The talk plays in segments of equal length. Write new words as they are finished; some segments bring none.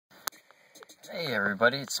Hey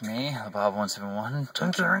everybody, it's me,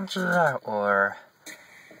 Bob171, or,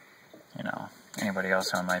 you know, anybody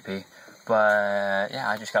else who I might be. But, yeah,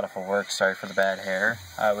 I just got off of work. Sorry for the bad hair.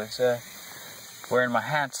 I was, wearing my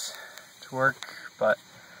hats to work, but,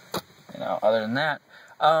 you know, other than that,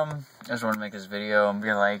 I just wanted to make this video and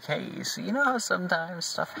be like, hey, so you know how sometimes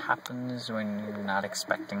stuff happens when you're not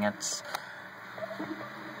expecting it?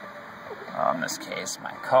 Well, in this case,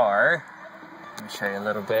 my car. Let me show you a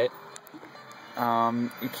little bit.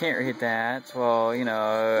 You can't read that. Well, you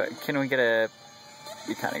know, can we get a...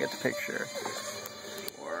 You kind of get the picture.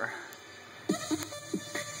 Or...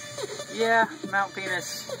 Yeah, Mount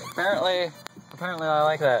Penis. Apparently I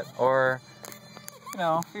like that. Or, you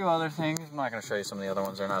know, a few other things. I'm not going to show you some of the other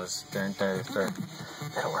ones. They're not as... They're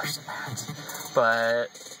worse than that. But,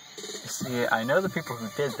 you see, I know the people who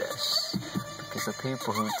did this. Because the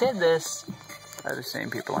people who did this are the same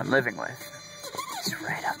people I'm living with. He's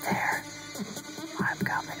right up there. I'm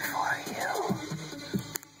coming for you.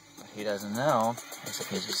 What he doesn't know is if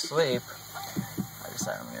he's asleep, I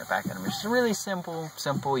decided I'm going to get back at him. It's just a really simple,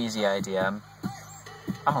 easy idea. I'm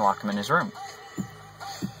going to lock him in his room.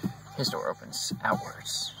 His door opens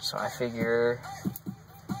outwards. So I figure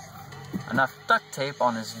enough duct tape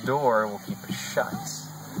on his door will keep it shut.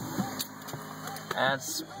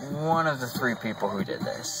 That's one of the 3 people who did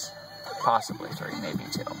this. Possibly 3, maybe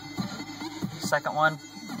 2. Second one,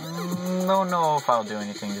 don't know if I'll do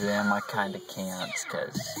anything to them. I kind of can't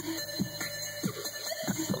because I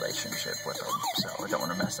have a relationship with them, so I don't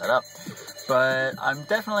want to mess that up. But I'm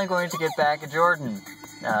definitely going to get back at Jordan.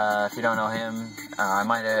 If you don't know him, I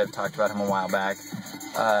might have talked about him a while back.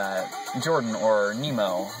 Jordan, or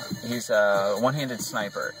Nemo, he's a one-handed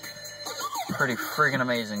sniper. Pretty friggin'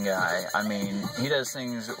 amazing guy. I mean, he does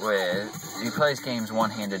things with... He plays games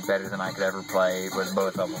one-handed better than I could ever play with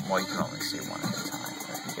both of them. Well, you can only see one at a time,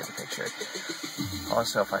 if you get the picture.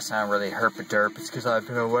 Also, if I sound really herp-a-derp, it's because I've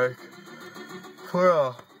been awake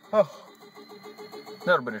for a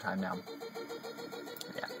little bit of time now.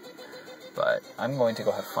 Yeah. But I'm going to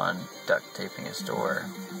go have fun duct taping his door.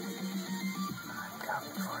 I'm coming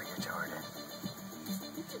for you, Jordan.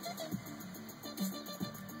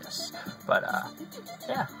 But,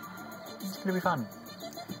 yeah, it's gonna be fun.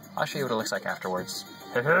 I'll show you what it looks like afterwards.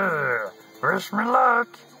 Wish me luck!